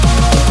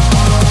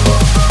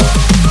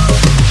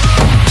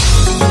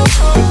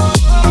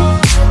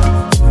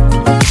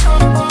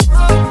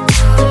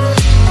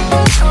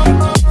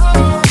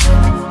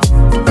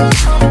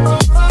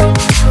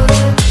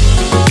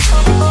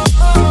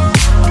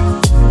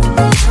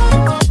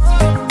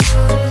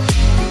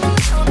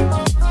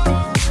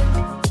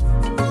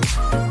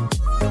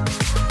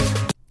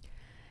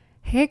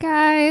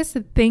guys.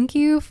 Thank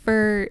you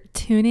for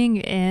tuning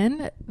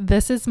in.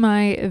 This is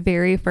my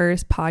very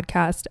first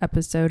podcast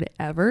episode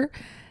ever,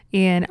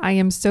 and I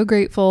am so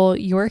grateful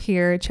you're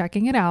here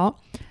checking it out.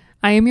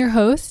 I am your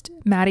host,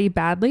 Maddie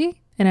Badley,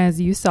 and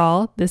as you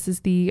saw, this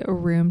is the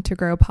Room to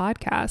Grow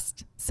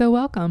podcast. So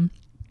welcome.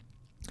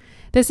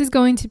 This is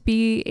going to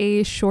be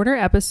a shorter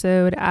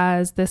episode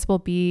as this will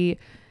be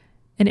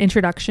an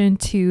introduction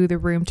to the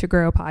Room to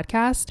Grow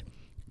podcast.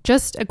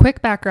 Just a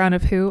quick background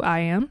of who I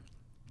am.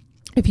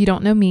 If you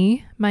don't know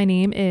me, my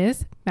name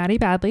is Maddie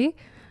Badley.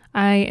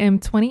 I am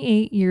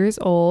 28 years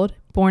old,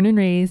 born and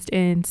raised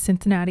in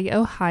Cincinnati,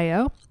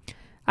 Ohio.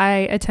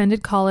 I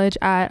attended college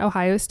at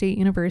Ohio State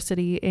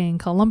University in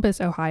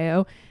Columbus,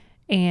 Ohio,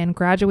 and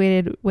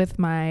graduated with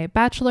my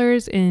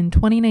bachelor's in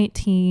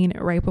 2019,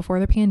 right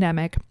before the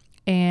pandemic,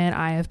 and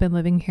I have been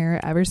living here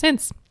ever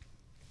since.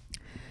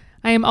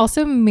 I am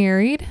also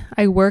married.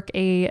 I work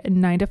a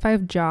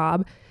 9-to-5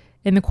 job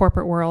in the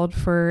corporate world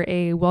for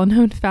a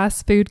well-known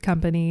fast food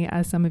company,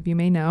 as some of you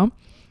may know.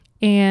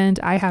 And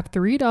I have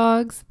 3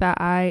 dogs that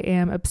I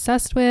am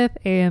obsessed with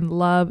and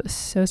love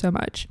so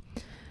much.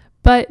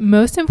 But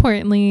most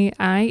importantly,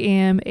 I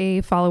am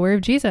a follower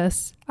of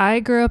Jesus.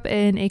 I grew up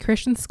in a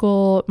Christian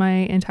school my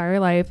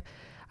entire life.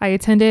 I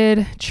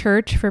attended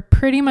church for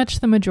pretty much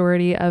the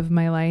majority of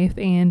my life.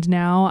 And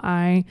now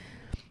I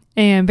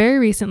am very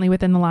recently,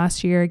 within the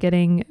last year,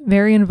 getting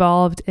very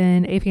involved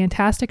in a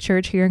fantastic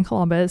church here in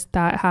Columbus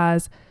that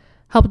has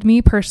helped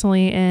me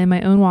personally in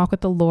my own walk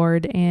with the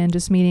Lord and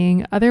just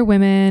meeting other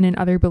women and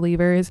other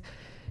believers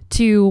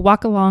to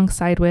walk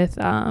alongside with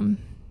and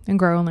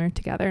grow and learn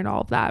together and all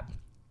of that.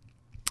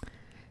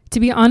 To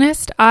be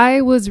honest,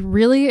 I was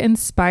really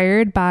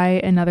inspired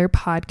by another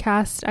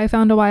podcast I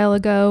found a while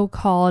ago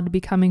called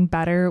Becoming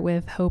Better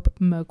with Hope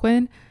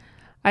Moquin.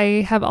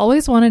 I have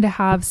always wanted to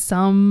have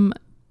some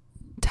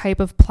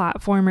type of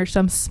platform or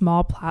some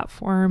small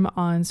platform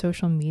on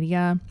social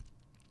media.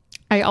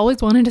 I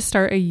always wanted to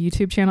start a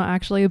YouTube channel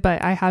actually,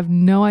 but I have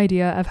no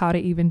idea of how to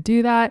even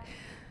do that.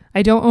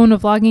 I don't own a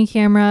vlogging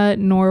camera,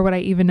 nor would I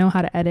even know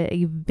how to edit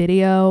a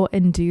video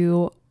and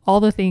do all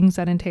the things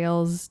that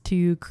entails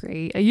to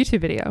create a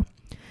YouTube video.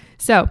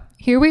 So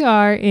here we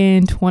are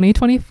in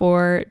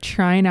 2024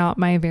 trying out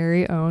my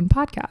very own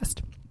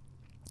podcast.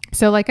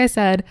 So like I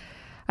said,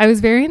 I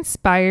was very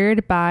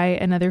inspired by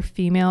another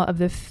female of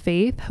the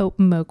faith, Hope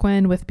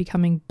Moquin, with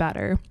Becoming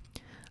Better.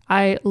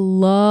 I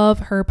love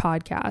her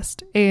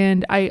podcast,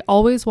 and I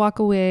always walk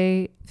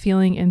away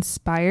feeling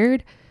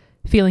inspired,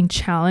 feeling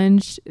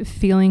challenged,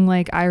 feeling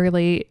like I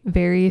relate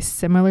very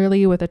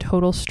similarly with a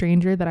total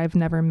stranger that I've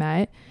never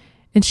met.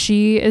 And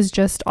she is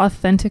just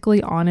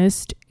authentically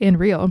honest and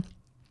real.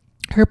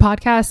 Her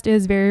podcast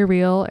is very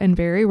real and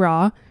very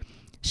raw.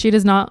 She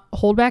does not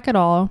hold back at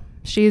all.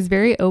 She is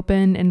very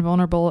open and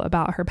vulnerable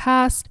about her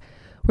past,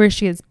 where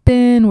she has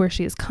been, where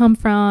she has come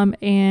from,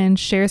 and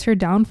shares her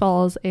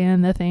downfalls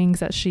and the things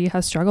that she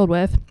has struggled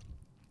with.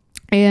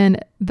 And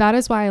that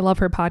is why I love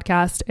her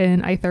podcast,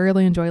 and I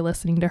thoroughly enjoy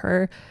listening to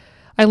her.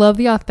 I love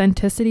the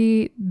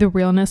authenticity, the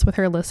realness with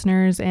her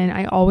listeners, and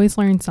I always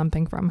learn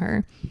something from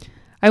her.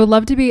 I would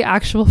love to be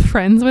actual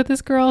friends with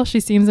this girl. She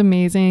seems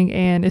amazing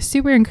and is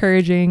super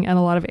encouraging in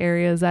a lot of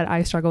areas that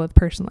I struggle with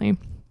personally.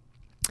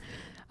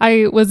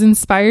 I was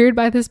inspired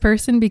by this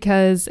person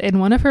because in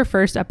one of her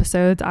first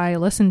episodes I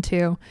listened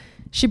to,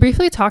 she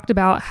briefly talked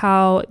about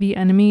how the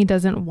enemy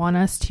doesn't want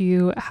us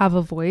to have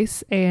a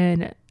voice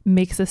and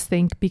makes us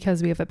think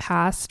because we have a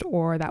past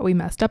or that we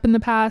messed up in the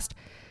past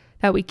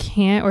that we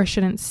can't or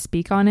shouldn't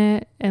speak on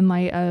it in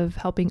light of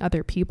helping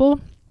other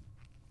people.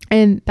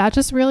 And that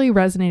just really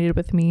resonated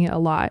with me a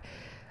lot.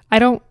 I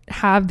don't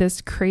have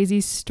this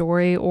crazy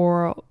story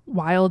or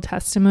wild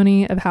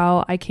testimony of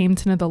how I came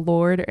to know the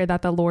Lord or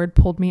that the Lord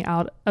pulled me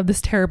out of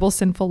this terrible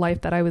sinful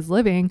life that I was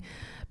living.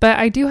 But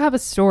I do have a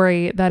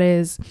story that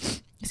is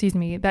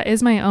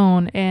my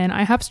own, and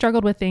I have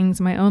struggled with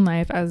things in my own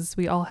life, as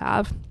we all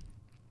have.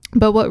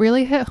 But what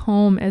really hit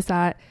home is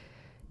that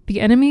the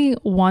enemy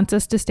wants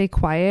us to stay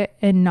quiet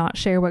and not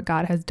share what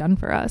God has done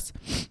for us,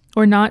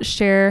 or not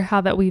share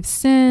how that we've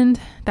sinned,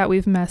 that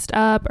we've messed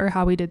up, or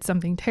how we did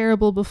something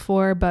terrible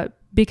before, but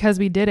because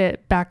we did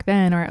it back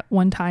then or at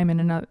one time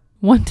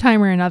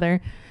or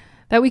another,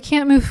 that we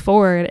can't move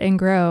forward and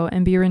grow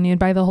and be renewed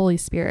by the Holy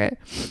Spirit.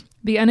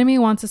 The enemy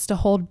wants us to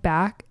hold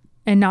back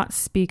and not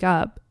speak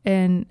up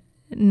and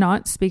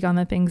not speak on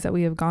the things that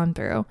we have gone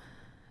through.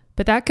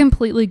 But that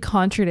completely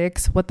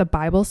contradicts what the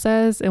Bible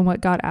says and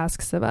what God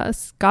asks of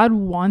us. God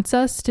wants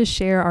us to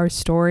share our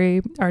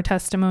story, our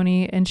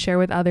testimony, and share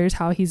with others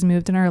how he's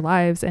moved in our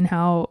lives and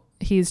how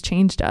he's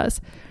changed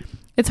us.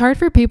 It's hard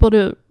for people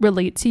to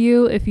relate to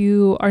you if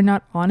you are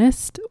not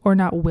honest or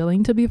not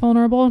willing to be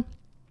vulnerable.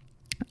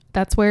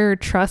 That's where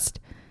trust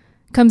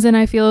comes in,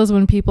 I feel, is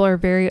when people are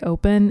very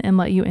open and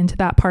let you into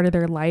that part of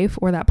their life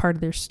or that part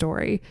of their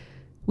story.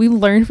 We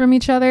learn from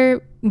each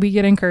other. We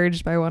get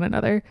encouraged by one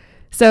another.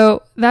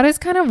 So that is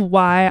kind of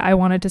why I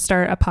wanted to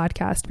start a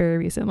podcast very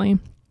recently.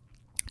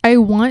 I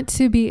want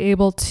to be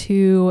able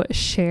to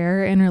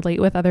share and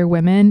relate with other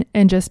women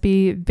and just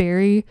be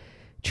very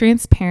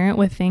transparent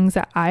with things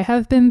that I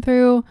have been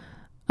through,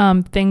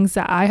 things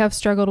that I have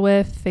struggled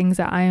with, things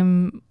that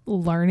I'm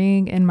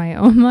learning in my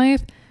own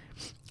life.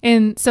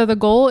 And so the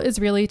goal is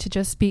really to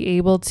just be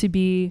able to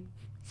be,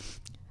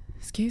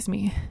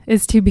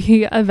 is to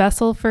be a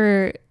vessel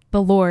for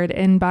the Lord.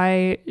 And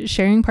by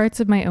sharing parts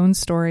of my own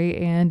story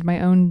and my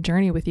own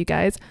journey with you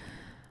guys,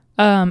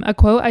 a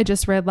quote I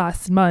just read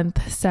last month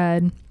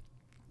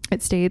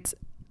it states,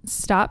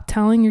 "Stop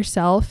telling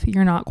yourself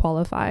you're not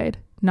qualified,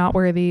 not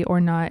worthy,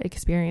 or not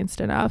experienced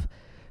enough.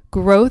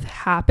 Growth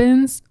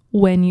happens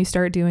when you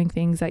start doing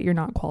things that you're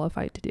not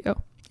qualified to do."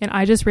 And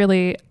I just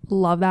really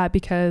love that,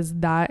 because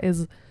that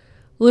is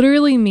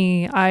literally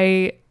me.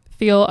 I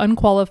feel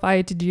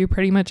unqualified to do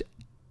pretty much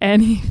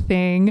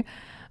anything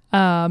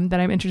that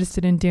I'm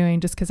interested in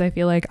doing, just because I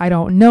feel like I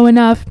don't know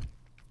enough.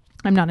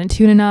 I'm not in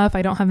tune enough.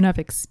 I don't have enough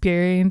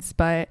experience.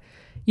 But,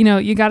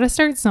 you got to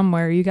start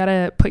somewhere. You got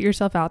to put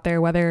yourself out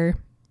there, whether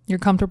you're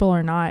comfortable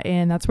or not.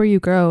 And that's where you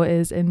grow,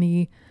 is in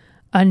the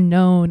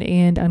unknown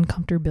and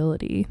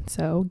uncomfortability.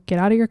 So get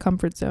out of your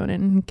comfort zone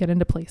and get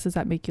into places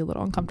that make you a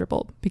little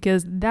uncomfortable,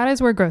 because that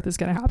is where growth is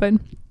going to happen.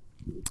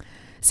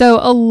 So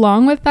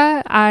along with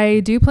that,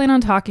 I do plan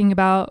on talking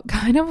about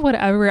kind of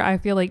whatever I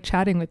feel like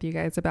chatting with you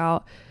guys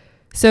about.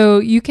 So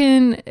you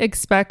can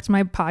expect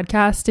my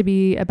podcast to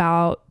be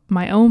about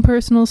my own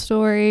personal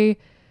story,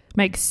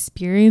 my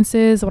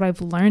experiences, what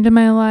I've learned in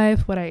my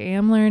life, what I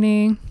am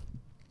learning.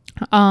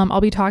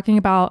 I'll be talking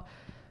about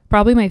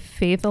probably my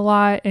faith a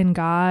lot in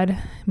God,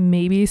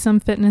 maybe some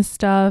fitness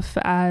stuff.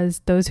 As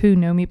those who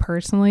know me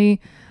personally,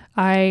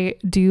 I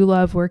do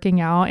love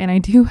working out, and I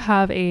do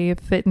have a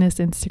fitness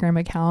Instagram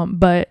account,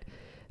 but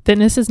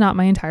fitness is not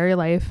my entire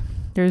life.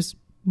 There's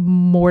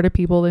more to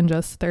people than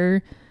just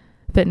their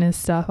fitness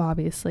stuff,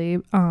 obviously.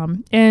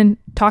 And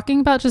talking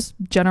about just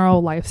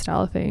general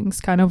lifestyle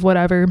things, kind of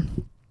whatever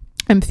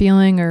I'm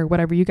feeling or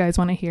whatever you guys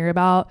want to hear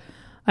about.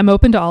 I'm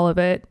open to all of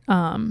it.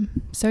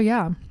 So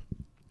yeah.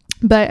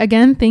 But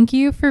again, thank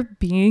you for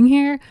being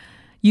here.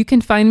 You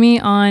can find me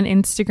on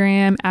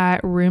Instagram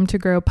at Room to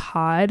Grow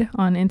Pod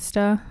on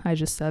Insta. I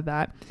just said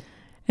that.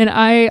 And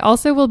I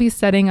also will be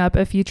setting up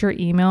a future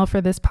email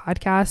for this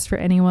podcast for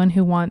anyone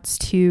who wants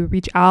to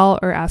reach out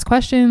or ask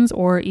questions,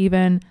 or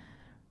even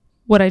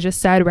what I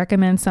just said,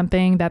 recommend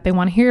something that they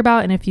want to hear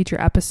about in a future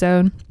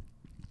episode.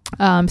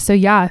 So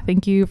yeah,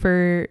 thank you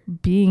for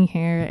being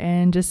here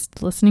and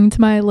just listening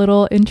to my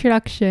little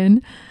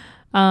introduction.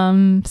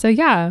 So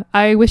yeah,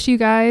 I wish you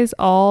guys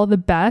all the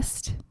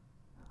best.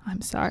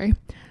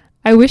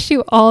 I wish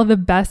you all the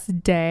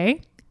best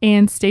day,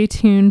 and stay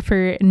tuned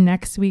for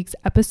next week's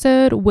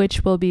episode,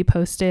 which will be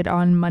posted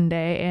on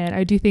Monday. And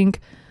I do think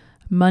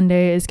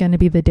Monday is going to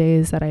be the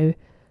days that I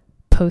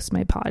post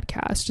my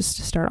podcast, just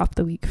to start off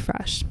the week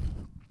fresh.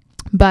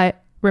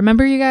 But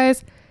remember, you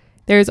guys,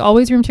 there's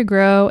always room to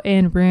grow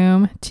and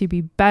room to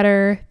be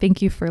better.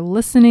 Thank you for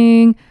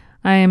listening.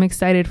 I am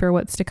excited for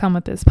what's to come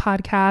with this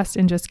podcast,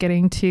 and just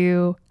getting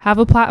to have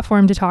a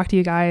platform to talk to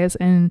you guys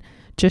and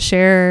just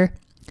share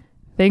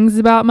things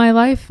about my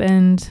life,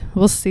 and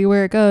we'll see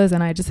where it goes.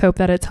 And I just hope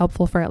that it's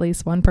helpful for at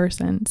least one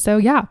person. So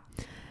yeah.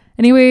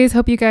 Anyways,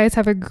 hope you guys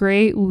have a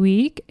great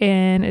week,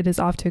 and it is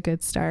off to a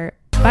good start.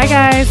 Bye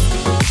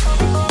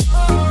guys.